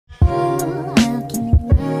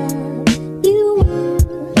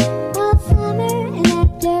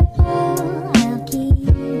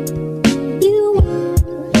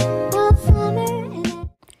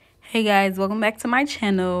Hey guys, welcome back to my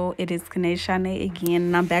channel. It is Shanae again,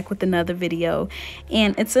 and I'm back with another video,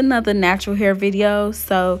 and it's another natural hair video.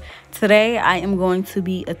 So today I am going to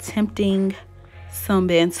be attempting some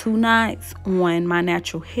Bantu knots on my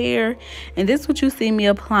natural hair, and this what you see me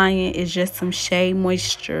applying is just some Shea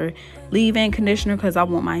Moisture leave-in conditioner because I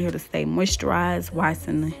want my hair to stay moisturized while it's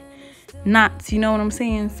in the knots, you know what I'm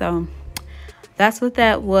saying? So that's what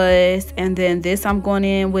that was. And then this I'm going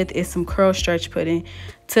in with is some curl stretch pudding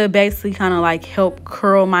to basically kind of like help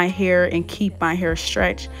curl my hair and keep my hair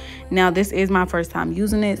stretched. Now this is my first time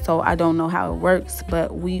using it, so I don't know how it works,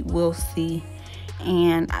 but we will see.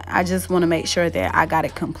 And I just want to make sure that I got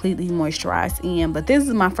it completely moisturized in. But this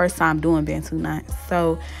is my first time doing Bantu knots,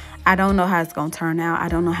 so I don't know how it's gonna turn out. I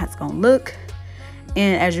don't know how it's gonna look.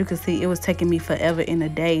 And as you can see, it was taking me forever in a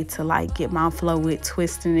day to like get my flow with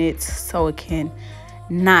twisting it so it can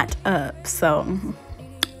knot up. So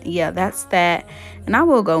yeah, that's that. And I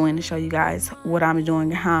will go in and show you guys what I'm doing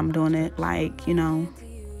and how I'm doing it, like, you know,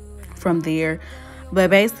 from there. But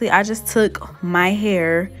basically I just took my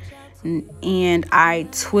hair and I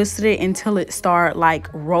twisted it until it started like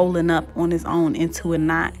rolling up on its own into a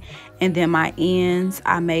knot. And then my ends,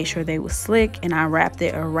 I made sure they were slick and I wrapped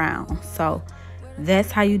it around. So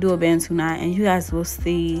that's how you do a Bantu knot, and you guys will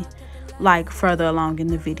see like further along in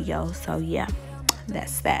the video. So yeah,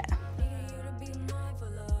 that's that.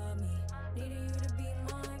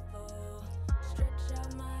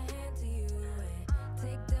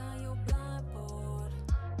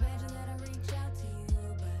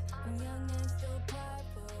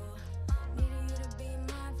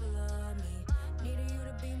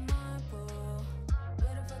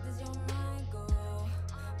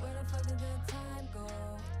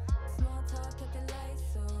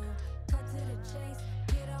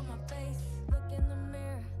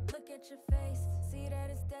 Your face, see that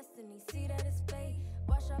it's destiny, see that it's fate.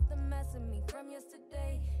 Wash off the mess of me from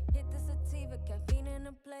yesterday. Hit the sativa, caffeine in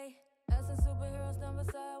the play. As a superhero stand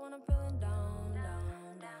beside when I'm feeling down.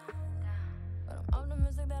 But I'm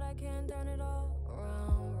optimistic that I can turn it all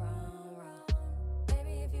around.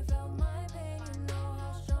 Baby, if you felt my pain, you know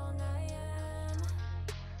how strong I am.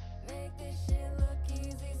 Make this shit look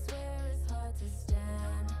easy, swear it's hard to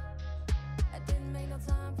stand. I didn't make no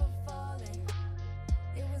time for falling.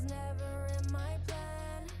 It was never in my plan.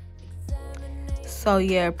 So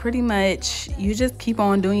yeah, pretty much you just keep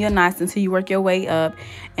on doing your knots until you work your way up.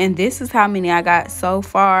 And this is how many I got so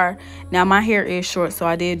far. Now my hair is short, so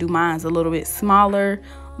I did do mine a little bit smaller,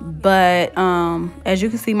 but as you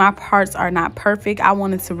can see, my parts are not perfect. I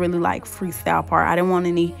wanted to really like freestyle part. I didn't want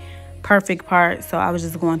any perfect parts, so I was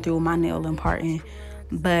just going through my nail and parting.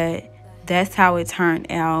 But that's how it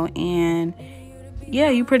turned out. And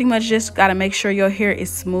yeah, you pretty much just got to make sure your hair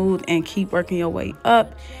is smooth and keep working your way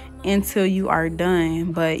up until you are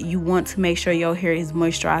done. But you want to make sure your hair is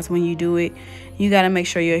moisturized when you do it. You got to make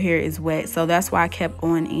sure your hair is wet. So that's why I kept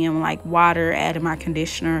going in like water, adding my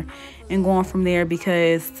conditioner and going from there,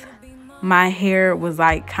 because my hair was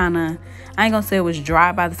like kind of, I ain't gonna say it was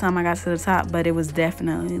dry by the time I got to the top, but it was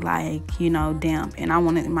definitely like, you know, damp. And I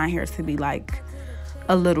wanted my hair to be like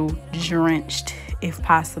a little drenched if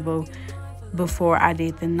possible before I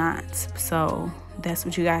did the knots. So that's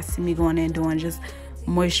what you guys see me going in doing, just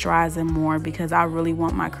moisturizing more, because I really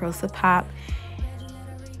want my curls to pop.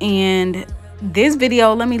 And this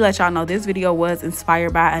video, let me let y'all know, this video was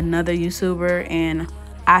inspired by another YouTuber, and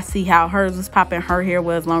I see how hers was popping. Her hair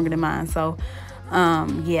was longer than mine, so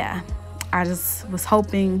yeah, I just was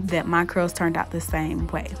hoping that my curls turned out the same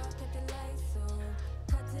way.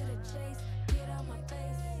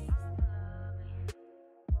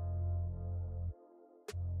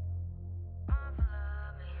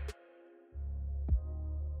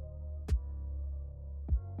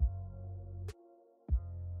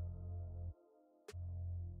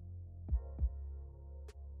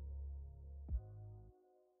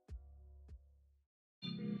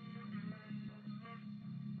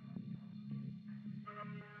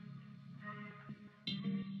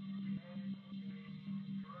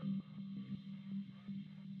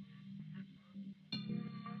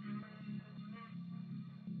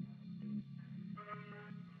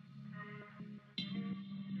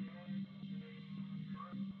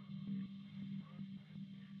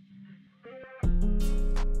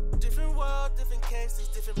 Different world, different cases,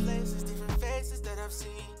 different places, different faces that I've seen.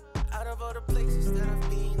 Out of all the places that I've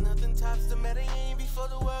been, nothing tops the Medellin before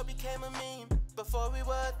the world became a meme. Before we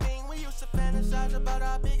were a thing, we used to fantasize about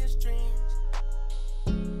our biggest dreams.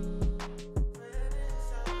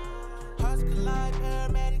 Hearts collide,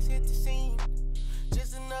 paramedics hit the scene.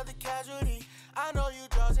 Just another casualty. I know you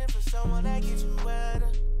draws in for someone that gets you wetter.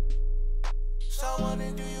 Cause I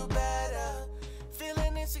wanna do you better.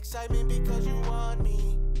 Feeling this excitement because you want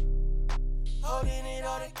me. Holding it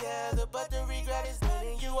all together, but the regret is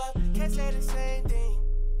letting you up. Can't say the same thing.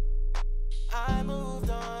 I moved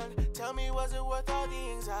on. Tell me, was it worth all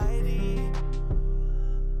the anxiety?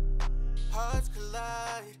 Hearts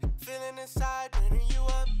collide, feeling inside, bringing you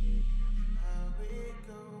up. How we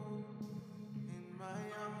go in my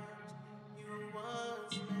arms. You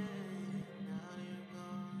once lay, now you're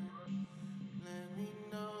gone. Let me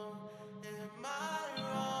know, am I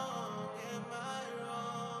wrong? Am I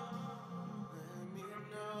wrong? Let me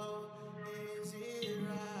know, is it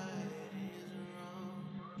right? Is it wrong?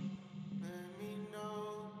 Let me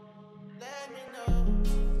know, let me know.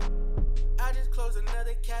 I just closed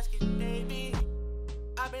another casket, baby.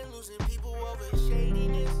 I've been losing people over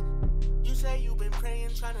shadiness. You say you've been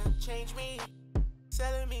praying, trying to change me.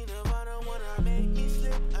 Selling me Nirvana, wanna make me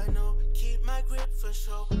slip. I know, keep my grip for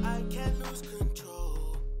sure. I can't lose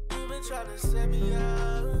control. You've been trying to set me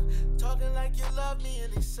up, talking like you love me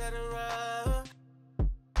and etc.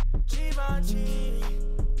 Givenchy,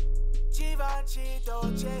 Givenchy,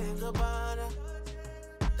 Dolce and Gabbana.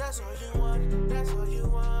 That's all you want, that's all you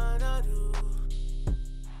wanna do.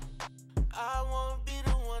 I won't be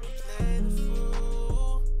the one to play the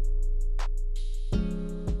fool.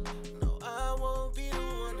 No, I won't be the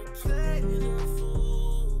one to play the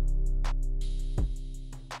fool.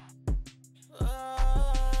 Here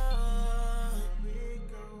we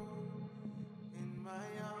go in my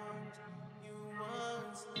arms. You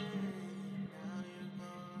once lay, now you're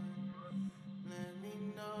gone. Let me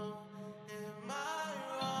know, am I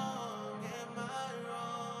wrong? Am I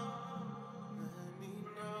wrong? Let me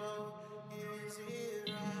know, is it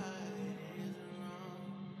right? Is it wrong?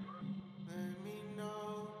 Let me know,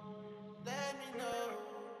 let me know.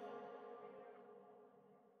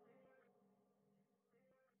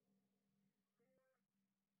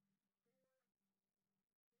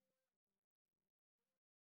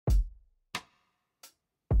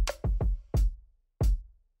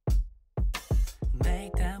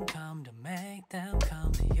 Make them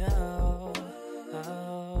come to you.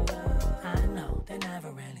 Oh, I know they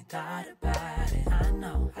never really thought about it. I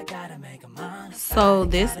know I gotta make them honest. So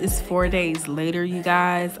this is 4 days later, you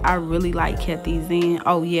guys. I really like kept these in.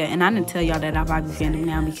 Oh yeah, and I didn't tell y'all that I bobby pinned them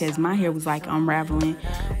now because my hair was like unraveling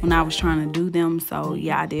when I was trying to do them. So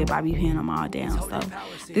yeah, I did bobby pin them all down. So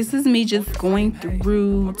this is me just going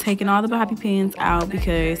through taking all the bobby pins out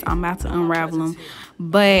because I'm about to unravel them.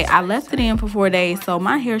 But I left it in for 4 days, so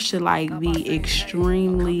my hair should like be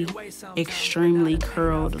extremely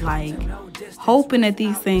curled, like hoping that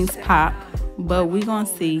these things pop, but we gonna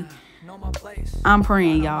see. I'm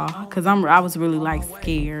praying, y'all, because I was really like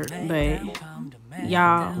scared, but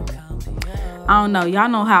y'all, I don't know, y'all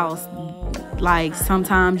know how like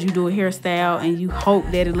sometimes you do a hairstyle and you hope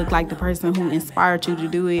that it look like the person who inspired you to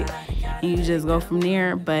do it and you just go from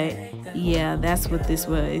there. But yeah, that's what this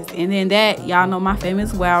was. And then that, y'all know my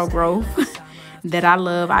famous wild growth that I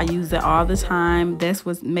love. I use it all the time. That's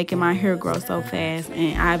what's making my hair grow so fast,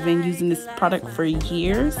 and I've been using this product for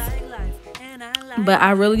years. But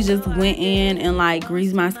I really just went in and like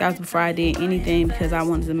greased my scalp before I did anything because I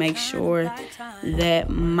wanted to make sure that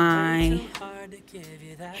my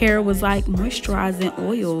hair was like moisturized and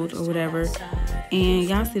oiled or whatever. And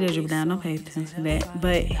y'all see that drip down, don't pay attention to that.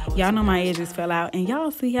 But y'all know my edges fell out, and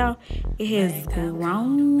y'all see how it has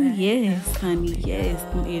grown. Yes, honey, yes,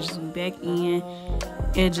 them edges back in.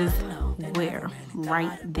 Edges where?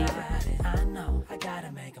 Right there. I know I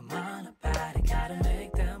gotta make them all about it. Gotta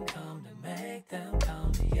make them come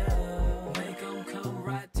to you. Make them come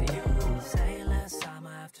right to you. Say less time,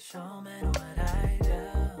 I have to show me what I do.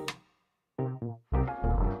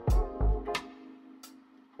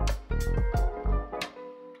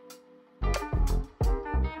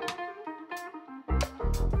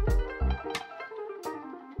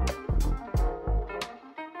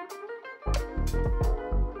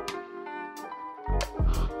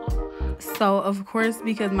 So of course,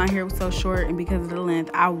 because my hair was so short and because of the length,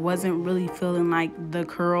 I wasn't really feeling like the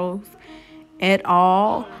curls at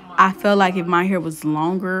all. I felt like if my hair was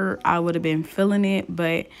longer, I would have been feeling it.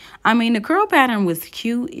 But I mean, the curl pattern was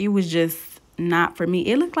cute. It was just not for me.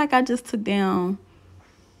 It looked like I just took down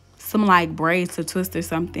some like braids to twist or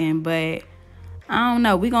something. But I don't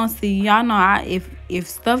know. We gonna see. Y'all know if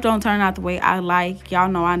stuff don't turn out the way I like, y'all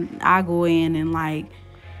know I go in and like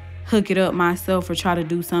hook it up myself or try to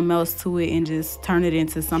do something else to it and just turn it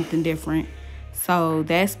into something different. So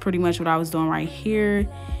that's pretty much what I was doing right here.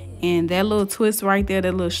 And that little twist right there,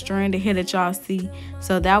 that little strand of hair that y'all see,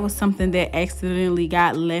 so that was something that accidentally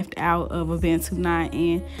got left out of a Bantu knot,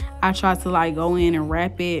 and I tried to like go in and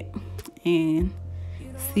wrap it, and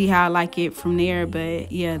see how I like it from there.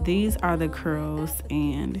 But yeah, these are the curls,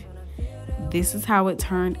 and this is how it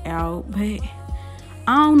turned out. But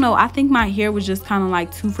I don't know, I think my hair was just kind of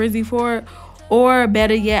like too frizzy for it, or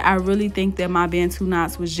better yet, I really think that my Bantu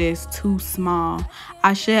knots was just too small.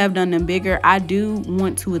 I should have done them bigger. I do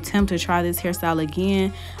want to attempt to try this hairstyle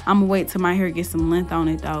again. I'm gonna wait till my hair gets some length on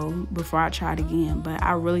it though before I try it again. But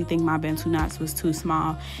I really think my Bantu knots was too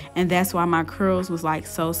small, and that's why my curls was like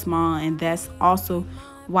so small, and that's also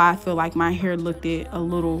why I feel like my hair looked a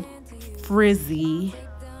little frizzy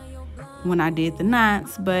when I did the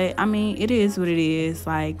knots. But I mean, it is what it is.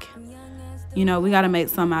 Like, you know, we got to make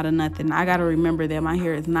something out of nothing. I got to remember that my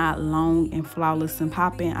hair is not long and flawless and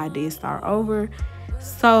popping. I did start over.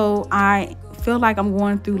 So I feel like I'm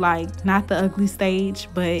going through like not the ugly stage,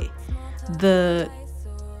 but the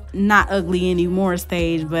not ugly anymore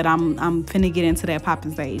stage. But I'm finna get into that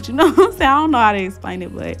popping stage. You know what I'm saying? I don't know how to explain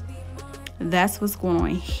it, but that's what's going on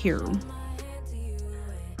here.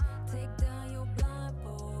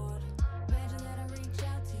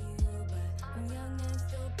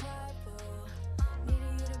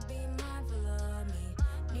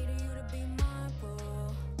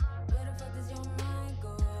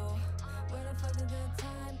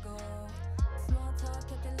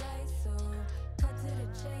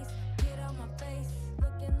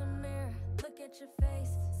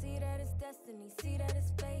 See that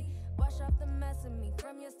it's fate. Wash off the mess of me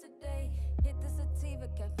from yesterday. Hit the sativa,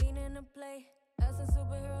 caffeine in the play. Essence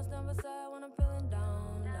superheroes down beside when I'm feeling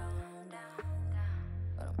down.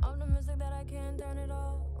 But I'm optimistic that I can turn it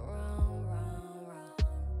all round.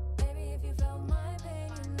 Baby, if you felt my pain,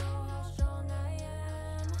 you know how strong I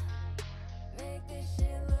am. Make this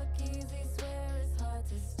shit look easy, swear it's hard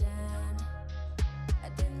to stand. I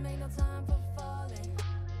didn't make no time for falling.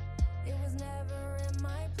 It was never in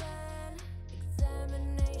my plan.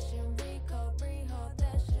 Examination, recall, rehaul,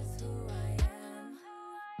 that's just who I am.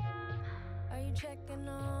 Are you checking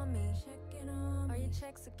on me? Are you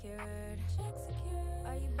check secured?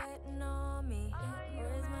 Are you betting on me? Or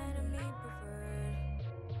is my enemy preferred?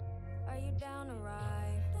 Are you down to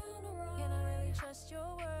ride? Can I really trust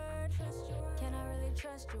your word? Can I really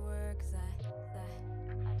trust your word? 'Cause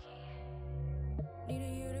I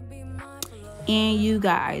needed you to be mindful of. And you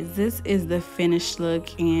guys, this is the finished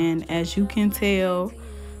look, and as you can tell,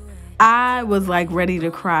 I was like ready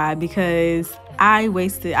to cry because I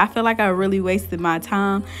feel like I really wasted my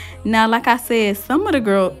time. Now, like I said, some of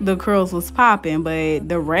the curls was popping, but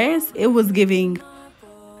the rest, it was giving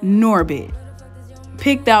Norbit.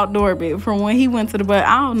 Picked out Norbit from when he went to the, but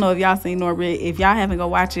I don't know if y'all seen Norbit. If y'all haven't, go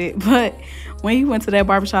watch it. But when he went to that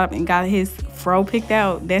barbershop and got his fro picked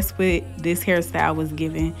out, that's what this hairstyle was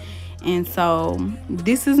giving. And so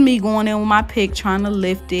this is me going in with my pick, trying to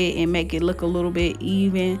lift it and make it look a little bit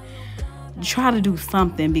even. Try to do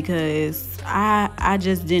something, because I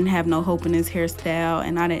just didn't have no hope in this hairstyle,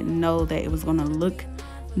 and I didn't know that it was going to look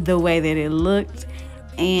the way that it looked.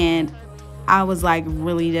 And I was like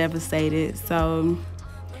really devastated. So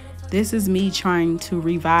this is me trying to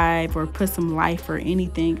revive or put some life or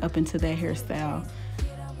anything up into that hairstyle.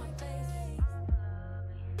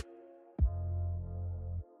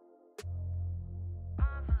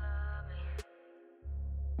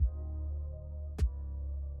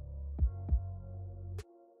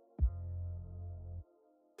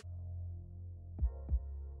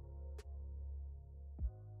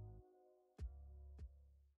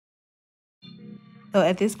 So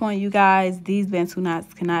at this point, you guys, these Bantu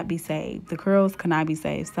knots cannot be saved. The curls cannot be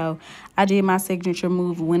saved. So I did my signature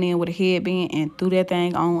move, went in with a headband and threw that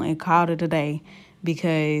thing on and called it a day,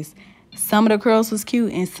 because some of the curls was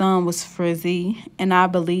cute and some was frizzy. And I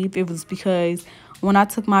believe it was because when I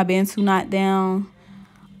took my Bantu knot down,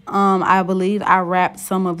 I believe I wrapped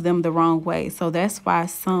some of them the wrong way. So that's why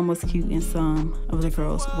some was cute and some of the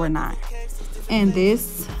curls were not. And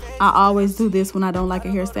this, I always do this when I don't like a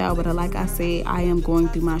hairstyle, but like I said, I am going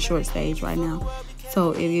through my short stage right now.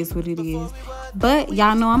 So it is what it is. But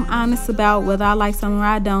y'all know I'm honest about whether I like something or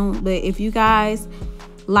I don't. But if you guys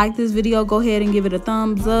like this video, go ahead and give it a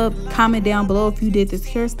thumbs up. Comment down below if you did this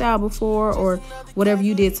hairstyle before or whatever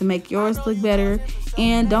you did to make yours look better.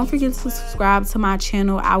 And don't forget to subscribe to my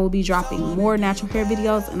channel. I will be dropping more natural hair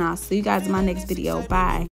videos, and I'll see you guys in my next video. Bye.